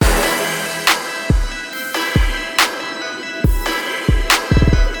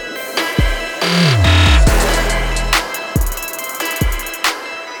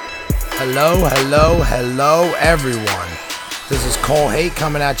Hello, everyone. This is Cole Haight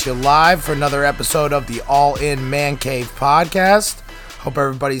coming at you live for another episode of the All In Man Cave podcast. Hope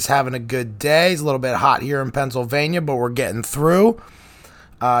everybody's having a good day. It's a little bit hot here in Pennsylvania, but we're getting through.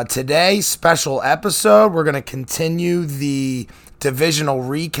 Today, special episode. We're going to continue the divisional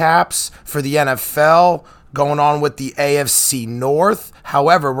recaps for the NFL going on with the AFC North.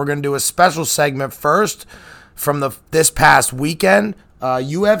 However, we're going to do a special segment first from this past weekend.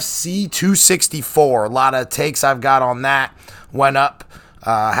 UFC 264. A lot of takes I've got on that. Went up,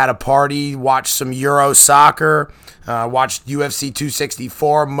 had a party, watched some Euro soccer, watched UFC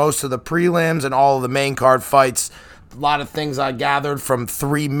 264, most of the prelims and all of the main card fights. A lot of things I gathered from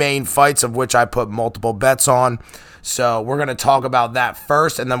three main fights of which I put multiple bets on. So we're going to talk about that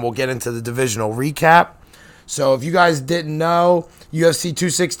first, and then we'll get into the divisional recap. So if you guys didn't know, UFC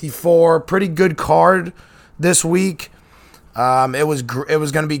 264, pretty good card this week. It was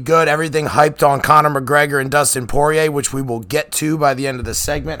going to be good. Everything hyped on Conor McGregor and Dustin Poirier, which we will get to by the end of the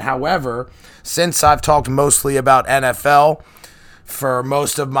segment. However, since I've talked mostly about NFL for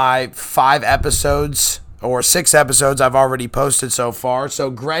most of my 5 episodes or 6 episodes I've already posted so far. So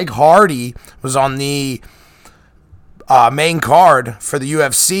Greg Hardy was on the main card for the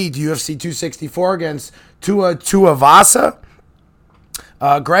UFC 264 against Tua Tuivasa.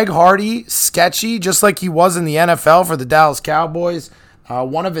 Greg Hardy, sketchy, just like he was in the NFL for the Dallas Cowboys.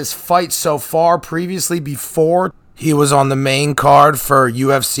 One of his fights so far previously before he was on the main card for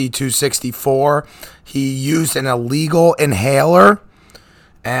UFC 264, he used an illegal inhaler,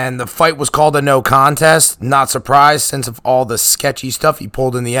 and the fight was called a no contest. Not surprised since of all the sketchy stuff he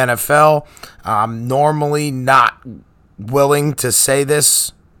pulled in the NFL. Normally not willing to say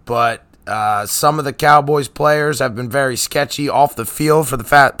this, but some of the Cowboys players have been very sketchy off the field for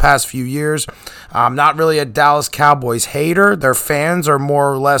the past few years. I'm not really a Dallas Cowboys hater. Their fans are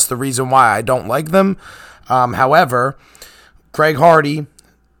more or less the reason why I don't like them. However, Greg Hardy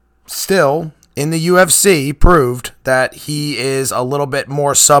still in the UFC proved that he is a little bit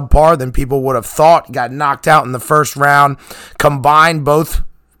more subpar than people would have thought. He got knocked out in the first round. Combined, both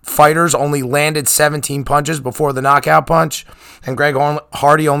fighters only landed 17 punches before the knockout punch, and Greg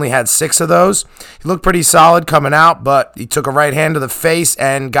Hardy only had 6 of those. He looked pretty solid coming out, but he took a right hand to the face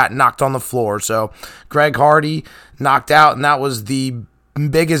and got knocked on the floor. So Greg Hardy knocked out, and that was the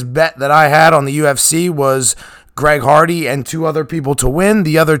biggest bet that I had on the UFC was Greg Hardy and 2 other people to win.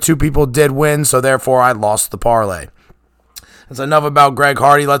 The other 2 people did win, so therefore I lost the parlay. That's enough about Greg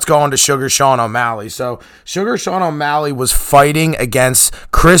Hardy. Let's go on to Sugar Sean O'Malley. So Sugar Sean O'Malley was fighting against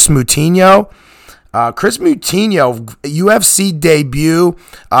Chris Moutinho. Chris Moutinho, UFC debut,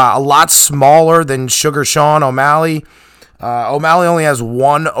 a lot smaller than Sugar Sean O'Malley. O'Malley only has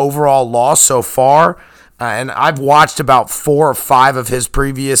 1 overall loss so far, and I've watched about 4 or 5 of his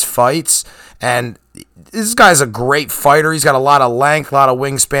previous fights, and this guy's a great fighter. He's got a lot of length, a lot of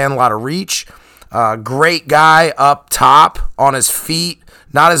wingspan, a lot of reach. Great guy up top on his feet.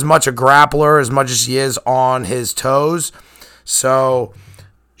 Not as much a grappler as much as he is on his toes. So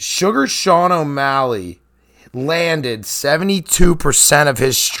Sugar Sean O'Malley landed 72% of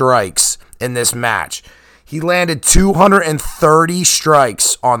his strikes in this match. He landed 230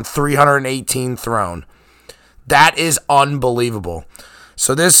 strikes on 318 thrown. That is unbelievable.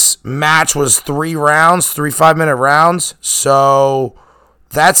 So this match was 3 rounds, 3 5-minute rounds. So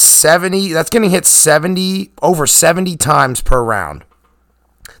that's 70. That's getting hit over 70 times per round.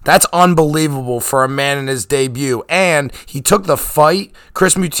 That's unbelievable for a man in his debut. And he took the fight.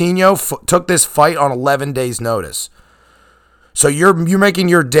 Chris Moutinho took this fight on 11 days' notice. So you're making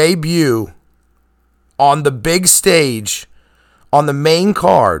your debut on the big stage, on the main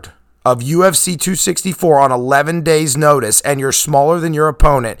card of UFC 264 on 11 days' notice, and you're smaller than your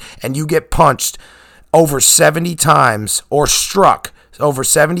opponent, and you get punched over 70 times or struck over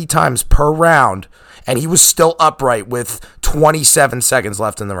 70 times per round, and he was still upright with 27 seconds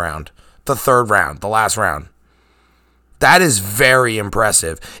left in the round. The third round, the last round. That is very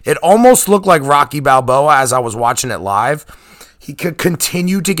impressive. It almost looked like Rocky Balboa as I was watching it live. He could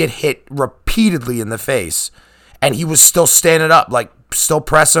continue to get hit repeatedly in the face, and he was still standing up, like still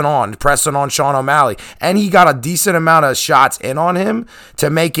pressing on Sean O'Malley. And he got a decent amount of shots in on him to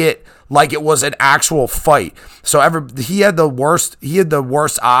make it like it was an actual fight. So he had the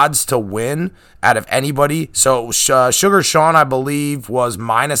worst odds to win out of anybody. So Sugar Sean, I believe, was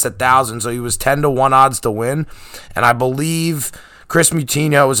minus 1,000. So he was 10-1 odds to win. And I believe Chris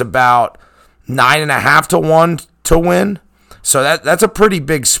Moutinho was about 9.5-1 to win. So that's a pretty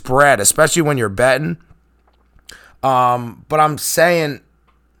big spread, especially when you're betting. But I'm saying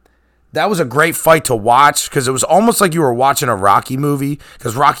that was a great fight to watch because it was almost like you were watching a Rocky movie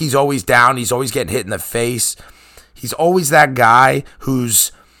because Rocky's always down. He's always getting hit in the face. He's always that guy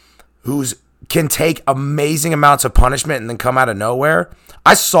who's can take amazing amounts of punishment and then come out of nowhere.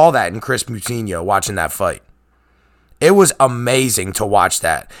 I saw that in Chris Moutinho watching that fight. It was amazing to watch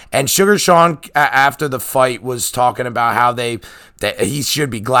that. And Sugar Sean, after the fight, was talking about how that he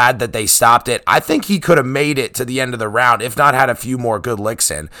should be glad that they stopped it. I think he could have made it to the end of the round, if not had a few more good licks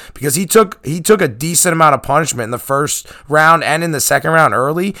in, because he took a decent amount of punishment in the first round and in the second round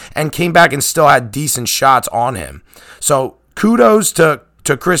early, and came back and still had decent shots on him. So kudos to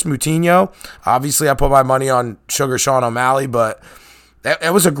Chris Moutinho. Obviously, I put my money on Sugar Sean O'Malley, but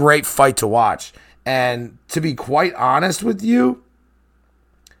it was a great fight to watch. And to be quite honest with you,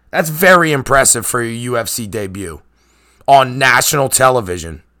 that's very impressive for your UFC debut on national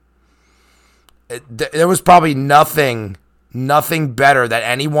television. There was probably nothing better that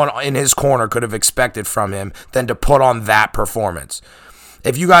anyone in his corner could have expected from him than to put on that performance.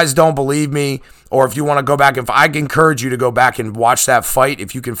 If you guys don't believe me, or if you want to go back, I encourage you to go back and watch that fight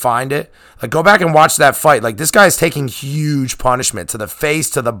if you can find it. Like, go back and watch that fight. Like, this guy is taking huge punishment to the face,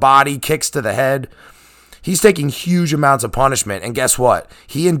 to the body, kicks to the head. He's taking huge amounts of punishment, and guess what?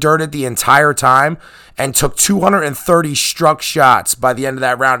 He endured it the entire time and took 230 struck shots by the end of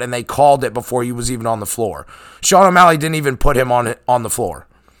that round, and they called it before he was even on the floor. Sean O'Malley didn't even put him on the floor.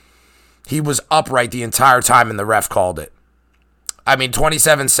 He was upright the entire time, and the ref called it. I mean,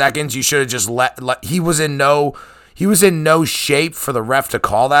 27 seconds, you should have just let he was in no shape for the ref to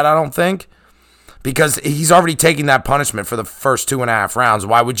call that, I don't think. Because he's already taking that punishment for the first 2.5 rounds.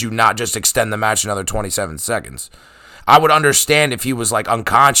 Why would you not just extend the match another 27 seconds? I would understand if he was like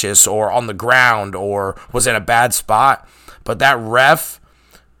unconscious or on the ground or was in a bad spot. But that ref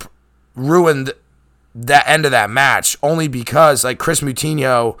ruined that end of that match only because, like, Chris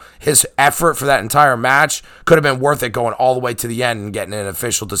Moutinho, his effort for that entire match could have been worth it going all the way to the end and getting an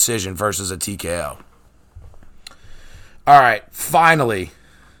official decision versus a TKO. All right, finally,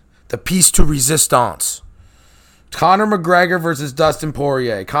 the piece to resistance. Conor McGregor versus Dustin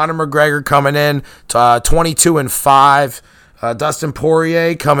Poirier. Conor McGregor coming in to 22-5. Dustin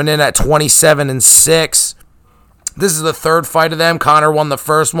Poirier coming in at 27-6. This is the third fight of them. Conor won the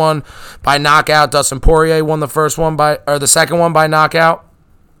first one by knockout. Dustin Poirier won the second one by knockout.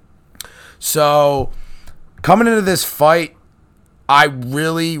 So, coming into this fight, I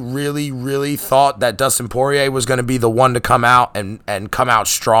really, really, really thought that Dustin Poirier was going to be the one to come out and come out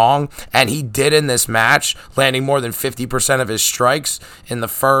strong. And he did in this match, landing more than 50% of his strikes in the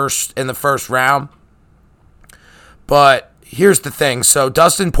first round. But here's the thing. So,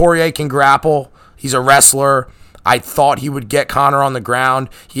 Dustin Poirier can grapple. He's a wrestler. I thought he would get Conor on the ground.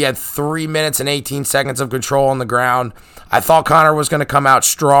 He had 3 minutes and 18 seconds of control on the ground. I thought Conor was going to come out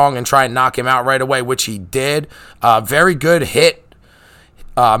strong and try and knock him out right away, which he did. Very good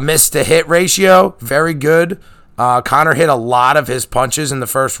miss to hit ratio. Very good. Conor hit a lot of his punches in the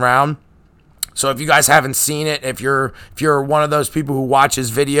first round. So if you guys haven't seen it, if you're one of those people who watches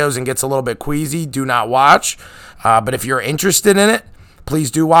videos and gets a little bit queasy, do not watch. But if you're interested in it,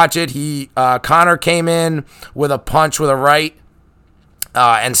 please do watch it. Conor came in with a punch with a right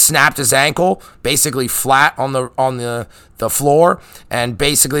and snapped his ankle, basically flat on the floor, and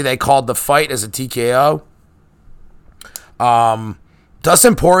basically they called the fight as a TKO.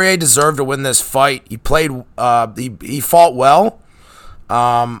 Dustin Poirier deserved to win this fight. He played. He fought well.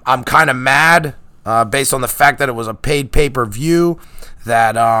 I'm kind of mad based on the fact that it was a paid pay-per-view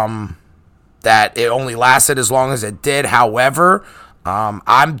that it only lasted as long as it did. However,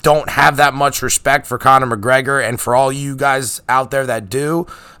 I don't have that much respect for Conor McGregor, and for all you guys out there that do,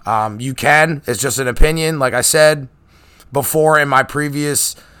 you can. It's just an opinion. Like I said before in my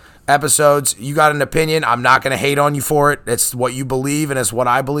previous episodes, you got an opinion. I'm not going to hate on you for it. It's what you believe, and it's what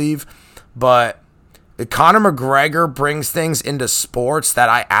I believe. But Conor McGregor brings things into sports that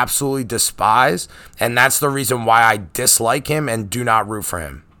I absolutely despise, and that's the reason why I dislike him and do not root for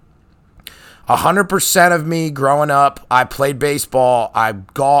him. 100% of me growing up, I played baseball, I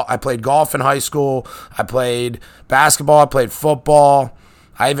played golf in high school, I played basketball, I played football,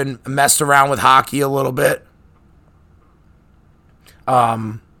 I even messed around with hockey a little bit.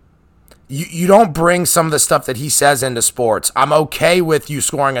 You don't bring some of the stuff that he says into sports. I'm okay with you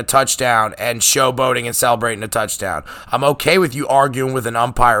scoring a touchdown and showboating and celebrating a touchdown. I'm okay with you arguing with an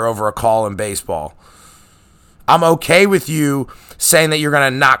umpire over a call in baseball. I'm okay with you saying that you're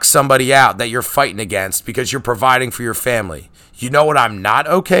going to knock somebody out that you're fighting against because you're providing for your family. You know what I'm not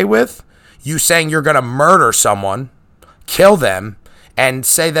okay with? You saying you're going to murder someone, kill them, and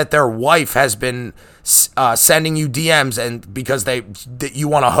say that their wife has been sending you DMs and because you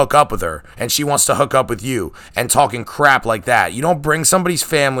want to hook up with her and she wants to hook up with you and talking crap like that. You don't bring somebody's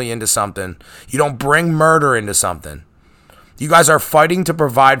family into something. You don't bring murder into something. You guys are fighting to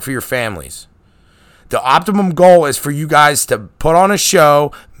provide for your families. The optimum goal is for you guys to put on a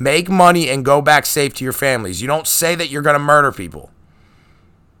show, make money, and go back safe to your families. You don't say that you're going to murder people.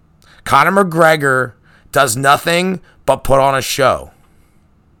 Conor McGregor does nothing but put on a show.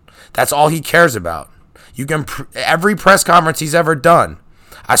 That's all he cares about. You can every press conference he's ever done.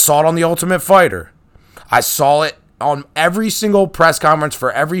 I saw it on The Ultimate Fighter. I saw it on every single press conference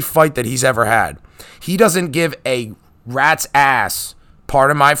for every fight that he's ever had. He doesn't give a rat's ass,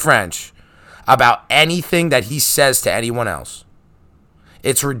 pardon my French, about anything that he says to anyone else.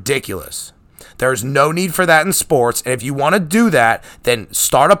 It's ridiculous. There's no need for that in sports. And if you want to do that, then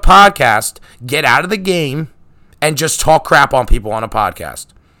start a podcast, get out of the game, and just talk crap on people on a podcast.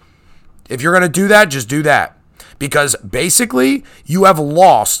 If you're going to do that, just do that. Because basically, you have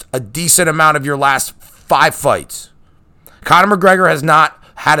lost a decent amount of your last 5 fights. Conor McGregor has not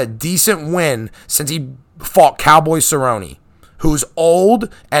had a decent win since he fought Cowboy Cerrone, who's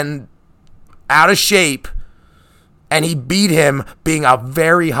old and out of shape, and he beat him being a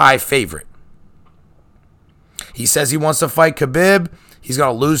very high favorite. He says he wants to fight Khabib. He's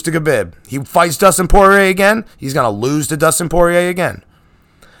going to lose to Khabib. He fights Dustin Poirier again. He's going to lose to Dustin Poirier again.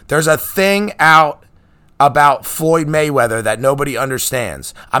 There's a thing out about Floyd Mayweather that nobody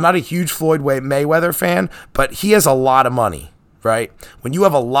understands. I'm not a huge Floyd Mayweather fan, but he has a lot of money, right? When you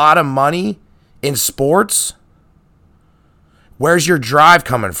have a lot of money in sports, where's your drive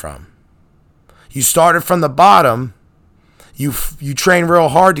coming from? You started from the bottom. You train real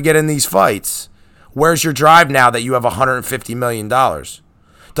hard to get in these fights. Where's your drive now that you have $150 million?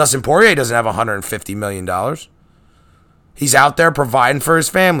 Dustin Poirier doesn't have $150 million. He's out there providing for his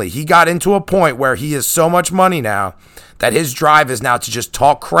family. He got into a point where he has so much money now that his drive is now to just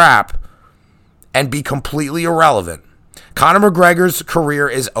talk crap and be completely irrelevant. Conor McGregor's career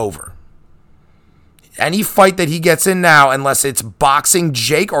is over. Any fight that he gets in now, unless it's boxing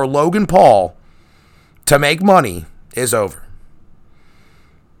Jake or Logan Paul to make money, is over.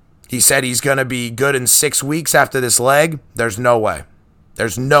 He said he's going to be good in 6 weeks after this leg. There's no way.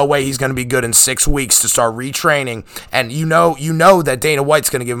 There's no way he's going to be good in 6 weeks to start retraining. And you know that Dana White's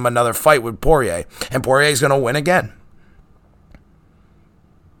going to give him another fight with Poirier. And Poirier's going to win again.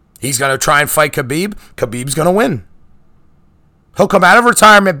 He's going to try and fight Khabib. Khabib's going to win. He'll come out of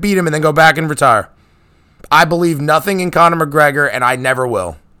retirement, beat him, and then go back and retire. I believe nothing in Conor McGregor, and I never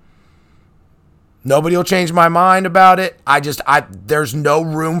will. Nobody will change my mind about it. There's no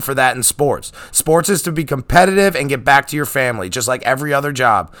room for that in sports. Sports is to be competitive and get back to your family, just like every other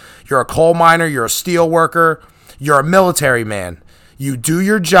job. You're a coal miner, you're a steel worker, you're a military man. You do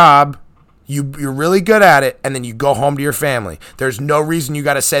your job, you're really good at it, and then you go home to your family. There's no reason you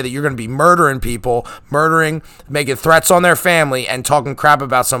got to say that you're going to be murdering people, making threats on their family, and talking crap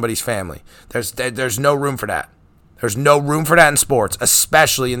about somebody's family. There's no room for that. There's no room for that in sports,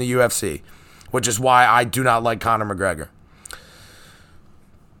 especially in the UFC. Which is why I do not like Conor McGregor.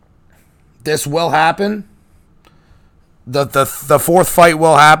 This will happen. The fourth fight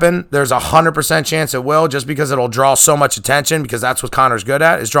will happen. There's 100% chance it will, just because it'll draw so much attention, because that's what Conor's good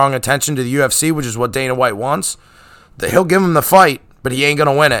at, is drawing attention to the UFC, which is what Dana White wants. He'll give him the fight, but he ain't going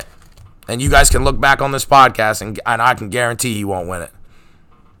to win it. And you guys can look back on this podcast, and I can guarantee he won't win it.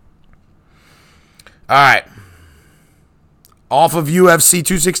 All right. Off of UFC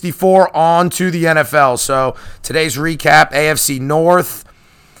 264, on to the NFL. So today's recap, AFC North.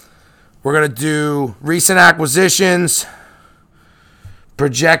 We're going to do recent acquisitions,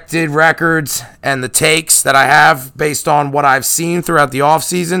 projected records, and the takes that I have based on what I've seen throughout the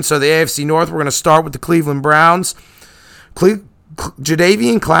offseason. So the AFC North, we're going to start with the Cleveland Browns.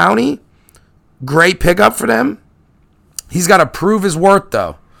 Jadeveon Clowney, great pickup for them. He's got to prove his worth,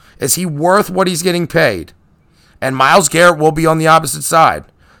 though. Is he worth what he's getting paid? And Myles Garrett will be on the opposite side.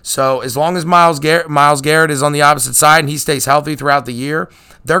 So as long as Myles Garrett is on the opposite side and he stays healthy throughout the year,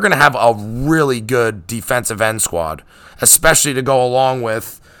 they're going to have a really good defensive end squad, especially to go along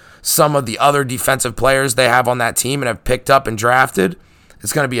with some of the other defensive players they have on that team and have picked up and drafted.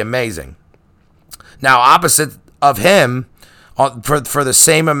 It's going to be amazing. Now, opposite of him, for the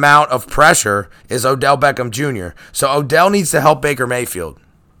same amount of pressure, is Odell Beckham Jr. So Odell needs to help Baker Mayfield.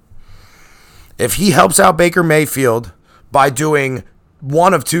 If he helps out Baker Mayfield by doing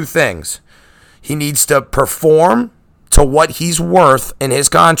one of two things, he needs to perform to what he's worth in his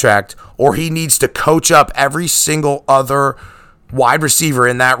contract, or he needs to coach up every single other wide receiver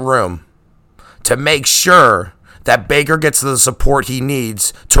in that room to make sure that Baker gets the support he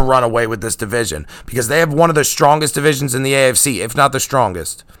needs to run away with this division, because they have one of the strongest divisions in the AFC, if not the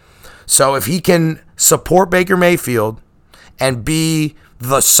strongest. So if he can support Baker Mayfield and be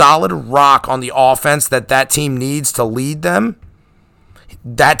the solid rock on the offense that team needs to lead them,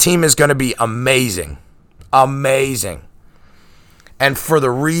 that team is going to be amazing. Amazing. And for the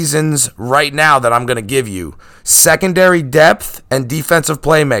reasons right now that I'm going to give you, secondary depth and defensive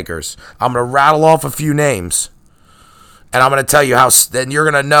playmakers, I'm going to rattle off a few names. And I'm going to tell you how, then you're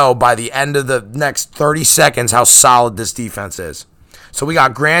going to know by the end of the next 30 seconds how solid this defense is. So we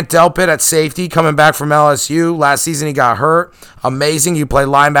got Grant Delpit at safety coming back from LSU. Last season he got hurt. Amazing. He played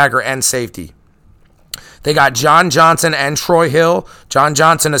linebacker and safety. They got John Johnson and Troy Hill. John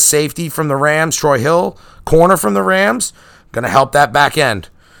Johnson, a safety from the Rams. Troy Hill, corner from the Rams. Going to help that back end.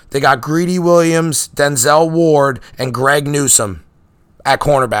 They got Greedy Williams, Denzel Ward, and Greg Newsome at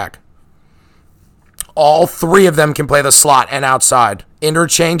cornerback. All three of them can play the slot and outside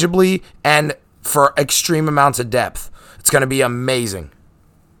interchangeably and for extreme amounts of depth. It's going to be amazing.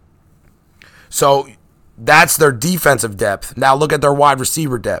 So that's their defensive depth. Now look at their wide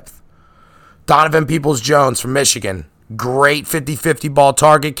receiver depth. Donovan Peoples-Jones from Michigan. Great 50-50 ball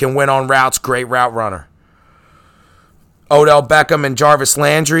target, can win on routes, great route runner. Odell Beckham and Jarvis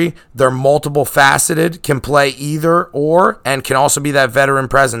Landry, they're multiple faceted, can play either or, and can also be that veteran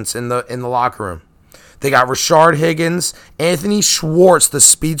presence in the locker room. They got Rashard Higgins, Anthony Schwartz, the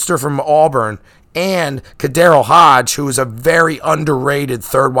speedster from Auburn, and KhaDarel Hodge, who is a very underrated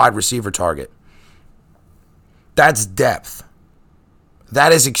third wide receiver target. That's depth.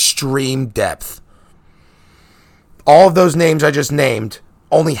 That is extreme depth. All of those names I just named,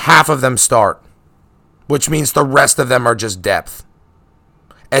 only half of them start, which means the rest of them are just depth.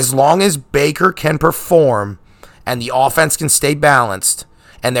 As long as Baker can perform and the offense can stay balanced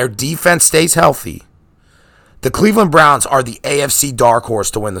and their defense stays healthy, the Cleveland Browns are the AFC dark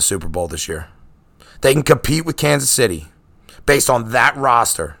horse to win the Super Bowl this year. They can compete with Kansas City based on that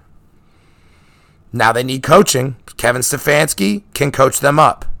roster. Now they need coaching. Kevin Stefanski can coach them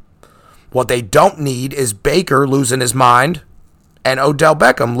up. What they don't need is Baker losing his mind and Odell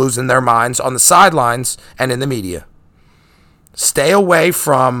Beckham losing their minds on the sidelines and in the media. Stay away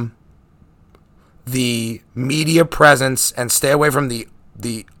from the media presence and stay away from the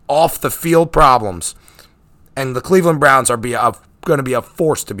off-the-field problems. And the Cleveland Browns are going to be a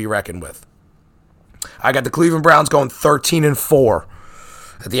force to be reckoned with. I got the Cleveland Browns going 13-4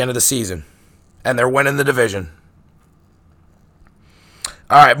 at the end of the season. And they're winning the division.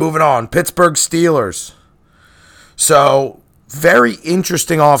 All right, moving on. Pittsburgh Steelers. So, very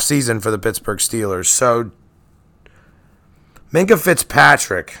interesting offseason for the Pittsburgh Steelers. So, Minkah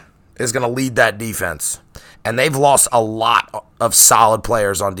Fitzpatrick is going to lead that defense. And they've lost a lot of solid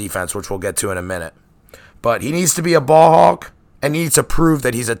players on defense, which we'll get to in a minute. But he needs to be a ball hawk, and he needs to prove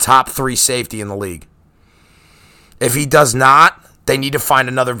that he's a top 3 safety in the league. If he does not, they need to find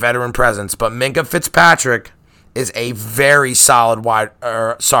another veteran presence. But Minkah Fitzpatrick is a very solid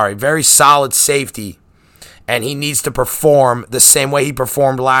very solid safety, and he needs to perform the same way he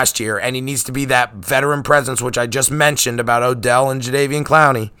performed last year, and he needs to be that veteran presence, which I just mentioned about Odell and Jadeveon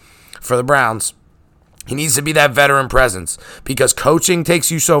Clowney for the Browns. He needs to be that veteran presence because coaching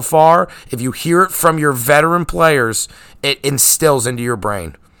takes you so far. If you hear it from your veteran players, it instills into your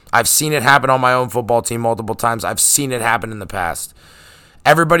brain. I've seen it happen on my own football team multiple times. I've seen it happen in the past.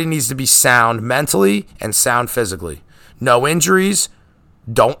 Everybody needs to be sound mentally and sound physically. No injuries.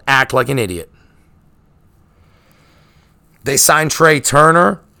 Don't act like an idiot. They signed Trey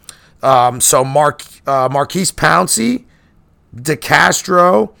Turner. So Marquise Pouncey,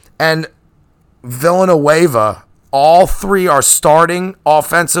 DeCastro, and Villanueva, all three are starting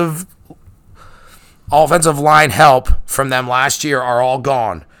offensive line help from them last year are all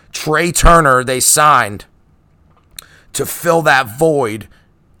gone. Trey Turner they signed to fill that void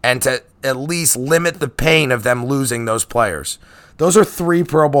and to at least limit the pain of them losing those players. Those are 3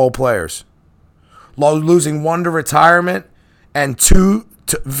 Pro Bowl players. Losing 1 to retirement and 2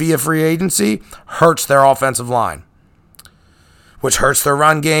 via free agency hurts their offensive line, which hurts their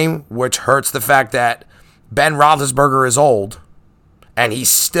run game, which hurts the fact that Ben Roethlisberger is old, and he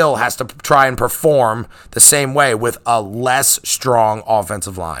still has to try and perform the same way with a less strong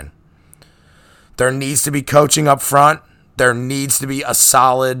offensive line. There needs to be coaching up front. There needs to be a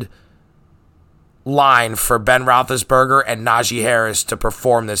solid line for Ben Roethlisberger and Najee Harris to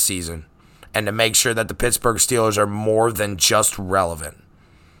perform this season and to make sure that the Pittsburgh Steelers are more than just relevant.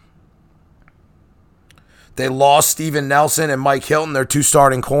 They lost Steven Nelson and Mike Hilton, their 2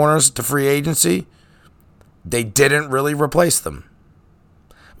 starting corners, to free agency. They didn't really replace them.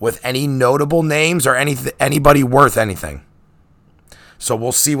 with any notable names or anybody worth anything. So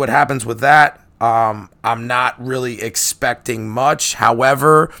we'll see what happens with that. I'm not really expecting much.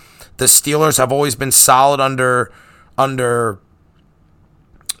 However, the Steelers have always been solid under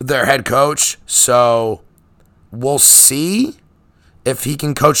their head coach. So we'll see if he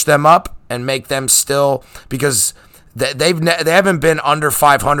can coach them up and make them still, because they haven't been under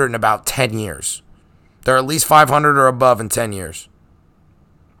 500 in about 10 years. They're at least 500 or above in 10 years.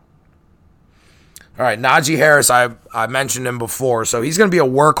 All right, Najee Harris, I mentioned him before, so he's going to be a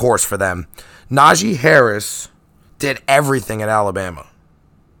workhorse for them. Najee Harris did everything at Alabama.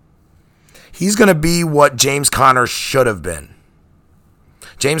 He's going to be what James Conner should have been.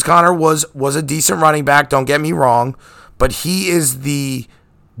 James Conner was a decent running back, don't get me wrong, but he is the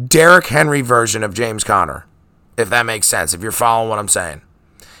Derrick Henry version of James Conner, if that makes sense, if you're following what I'm saying.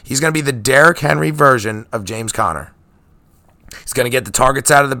 He's going to be the Derrick Henry version of James Conner. He's going to get the targets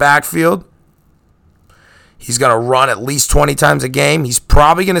out of the backfield. He's going to run at least 20 times a game. He's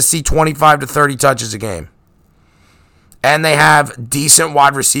probably going to see 25 to 30 touches a game. And they have decent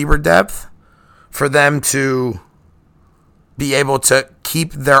wide receiver depth for them to be able to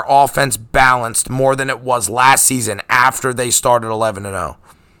keep their offense balanced more than it was last season after they started 11-0.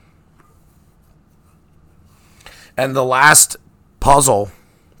 And the last puzzle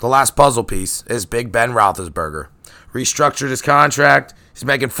piece is Big Ben Roethlisberger. Restructured his contract. He's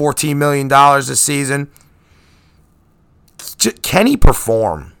making $14 million this season. Can he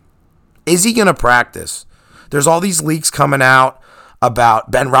perform? Is he going to practice? There's all these leaks coming out about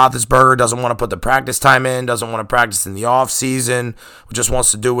Ben Roethlisberger doesn't want to put the practice time in, doesn't want to practice in the offseason, just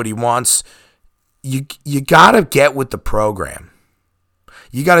wants to do what he wants. You got to get with the program.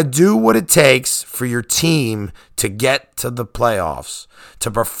 You got to do what it takes for your team to get to the playoffs,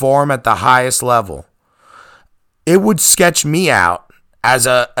 to perform at the highest level. It would sketch me out as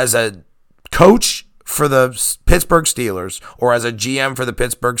a coach for the Pittsburgh Steelers or as a GM for the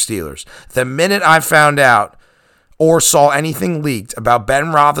Pittsburgh Steelers. The minute I found out or saw anything leaked about Ben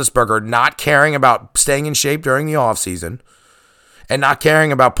Roethlisberger not caring about staying in shape during the offseason and not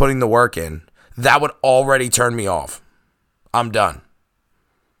caring about putting the work in, that would already turn me off. I'm done.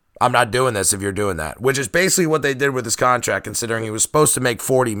 I'm not doing this if you're doing that, which is basically what they did with his contract, considering he was supposed to make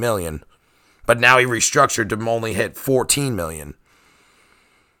 $40 million, but now he restructured to only hit $14 million.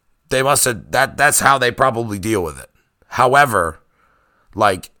 They must have, that's how they probably deal with it. However,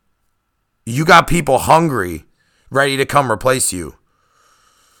 you got people hungry, ready to come replace you.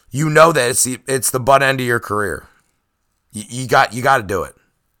 You know that it's the butt end of your career. You got to do it.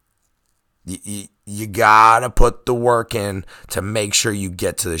 You got to put the work in to make sure you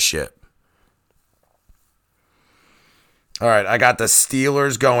get to the ship. All right, I got the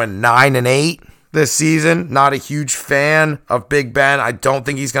Steelers going 9-8 this season. Not a huge fan of Big Ben. I don't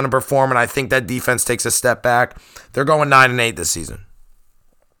think he's going to perform, and I think that defense takes a step back. They're going 9-8 this season.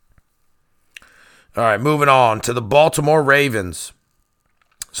 All right, moving on to the Baltimore Ravens.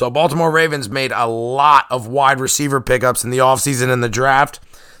 So Baltimore Ravens made a lot of wide receiver pickups in the offseason and the draft.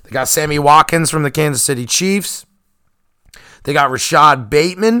 They got Sammy Watkins from the Kansas City Chiefs. They got Rashad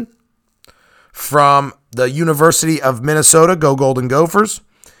Bateman from the University of Minnesota. Go Golden Gophers.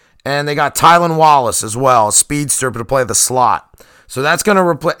 And they got Tylan Wallace as well, a speedster to play the slot. So that's going to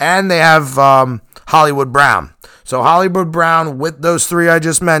replace, and they have Hollywood Brown. So Hollywood Brown, with those three I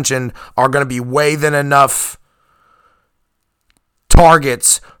just mentioned, are going to be way than enough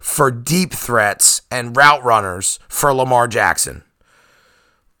targets for deep threats and route runners for Lamar Jackson.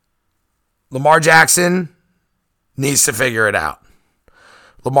 Lamar Jackson needs to figure it out.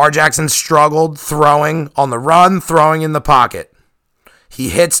 Lamar Jackson struggled throwing on the run, throwing in the pocket. He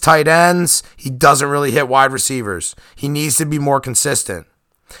hits tight ends. He doesn't really hit wide receivers. He needs to be more consistent.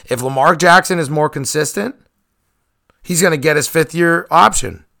 If Lamar Jackson is more consistent, he's going to get his fifth-year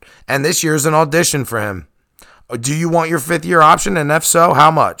option. And this year's an audition for him. Do you want your fifth-year option? And if so,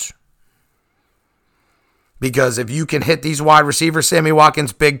 how much? Because if you can hit these wide receivers, Sammy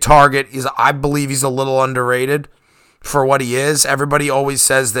Watkins, big target. I believe he's a little underrated for what he is. Everybody always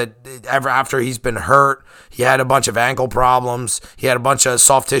says that after he's been hurt, he had a bunch of ankle problems. He had a bunch of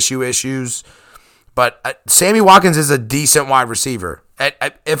soft tissue issues. But Sammy Watkins is a decent wide receiver.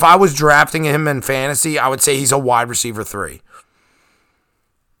 If I was drafting him in fantasy, I would say he's a wide receiver 3.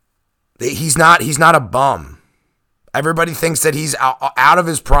 He's not a bum. Everybody thinks that he's out of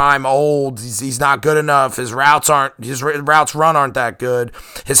his prime, old. He's not good enough. His routes run aren't that good.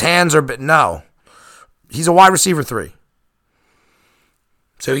 His hands are, but no. He's a wide receiver 3.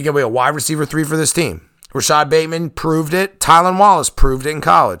 So he can be a wide receiver 3 for this team. Rashad Bateman proved it. Tylan Wallace proved it in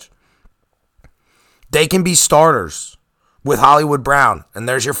college. They can be starters with Hollywood Brown, and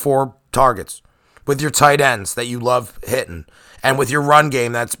there's your 4 targets, with your tight ends that you love hitting, and with your run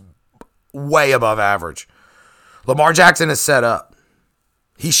game that's way above average. Lamar Jackson is set up.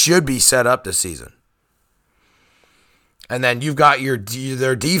 He should be set up this season. And then you've got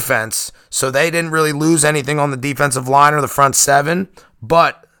their defense, so they didn't really lose anything on the defensive line or the front 7,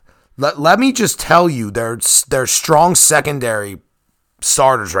 but let me just tell you, they're strong secondary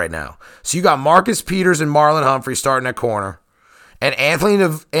starters right now. So you got Marcus Peters and Marlon Humphrey starting at corner, and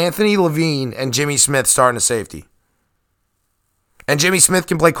Anthony Levine and Jimmy Smith starting at safety. And Jimmy Smith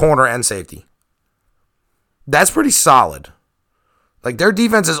can play corner and safety. That's pretty solid. Like, their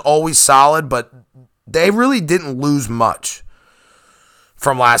defense is always solid, but they really didn't lose much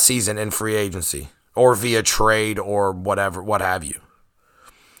from last season in free agency or via trade or whatever, what have you.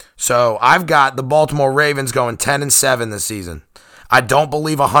 So I've got the Baltimore Ravens going 10-7 this season. I don't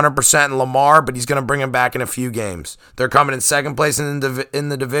believe 100% in Lamar, but he's going to bring him back in a few games. They're coming in second place in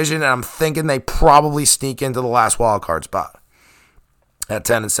the division, and I'm thinking they probably sneak into the last wild card spot at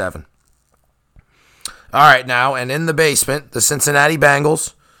 10-7. All right, now, and in the basement, the Cincinnati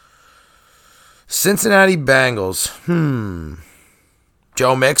Bengals.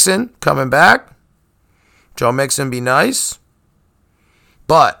 Joe Mixon coming back. Joe Mixon be nice.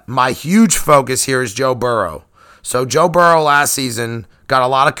 But my huge focus here is Joe Burrow. So Joe Burrow last season got a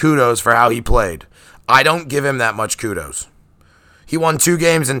lot of kudos for how he played. I don't give him that much kudos. He won 2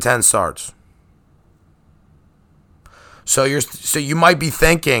 games in 10 starts. So you might be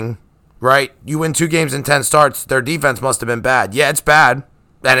thinking, right? You win 2 games in 10 starts, their defense must have been bad. Yeah, it's bad,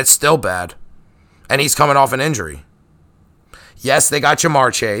 and it's still bad. And he's coming off an injury. Yes, they got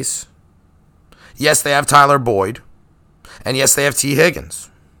Jamar Chase. Yes, they have Tyler Boyd. And yes, they have T. Higgins.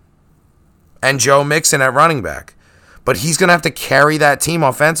 And Joe Mixon at running back. But he's going to have to carry that team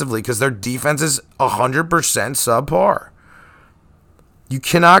offensively because their defense is 100% subpar. You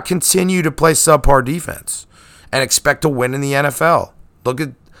cannot continue to play subpar defense and expect to win in the NFL. Look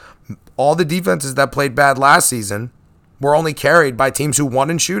at all the defenses that played bad last season were only carried by teams who won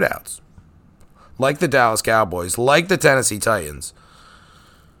in shootouts. Like the Dallas Cowboys, like the Tennessee Titans.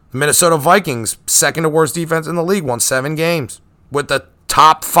 The Minnesota Vikings, second to worst defense in the league, won 7 games with the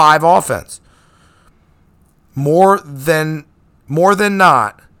top 5 offense. More than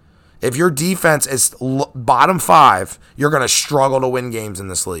not, if your defense is bottom 5, you're going to struggle to win games in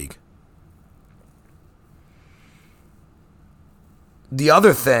this league. The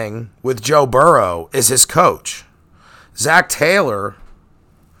other thing with Joe Burrow is his coach. Zach Taylor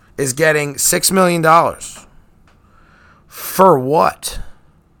is getting $6 million. For what?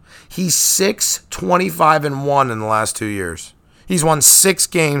 He's 6-25-1 in the last 2 years. He's won 6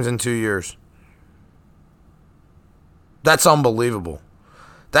 games in 2 years. That's unbelievable.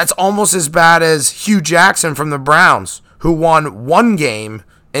 That's almost as bad as Hugh Jackson from the Browns, who won 1 game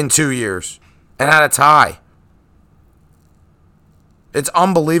in 2 years and had a tie. It's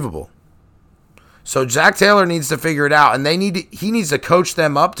unbelievable. So Zach Taylor needs to figure it out, and he needs to coach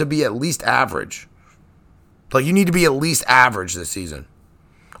them up to be at least average. Like, you need to be at least average this season,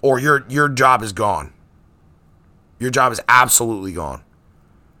 or your job is gone. Your job is absolutely gone.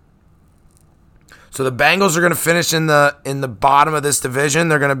 So the Bengals are going to finish in the bottom of this division.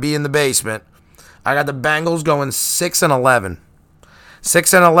 They're going to be in the basement. I got the Bengals going 6-11.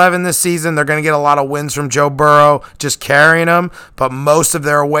 6-11 this season. They're going to get a lot of wins from Joe Burrow, just carrying them. But most of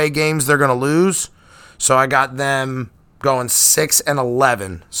their away games they're going to lose. So I got them going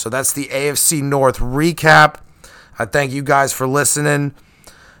 6-11. So that's the AFC North recap. I thank you guys for listening.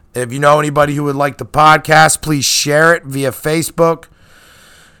 If you know anybody who would like the podcast, please share it via Facebook.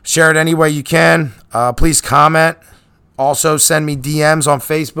 Share it any way you can. Please comment. Also, send me DMs on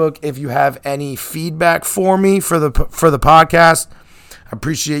Facebook if you have any feedback for me for the podcast. I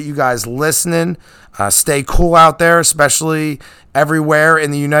appreciate you guys listening. Stay cool out there, especially everywhere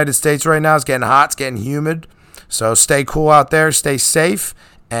in the United States right now. It's getting hot. It's getting humid. So stay cool out there. Stay safe.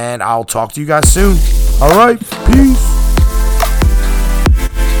 And I'll talk to you guys soon. All right. Peace.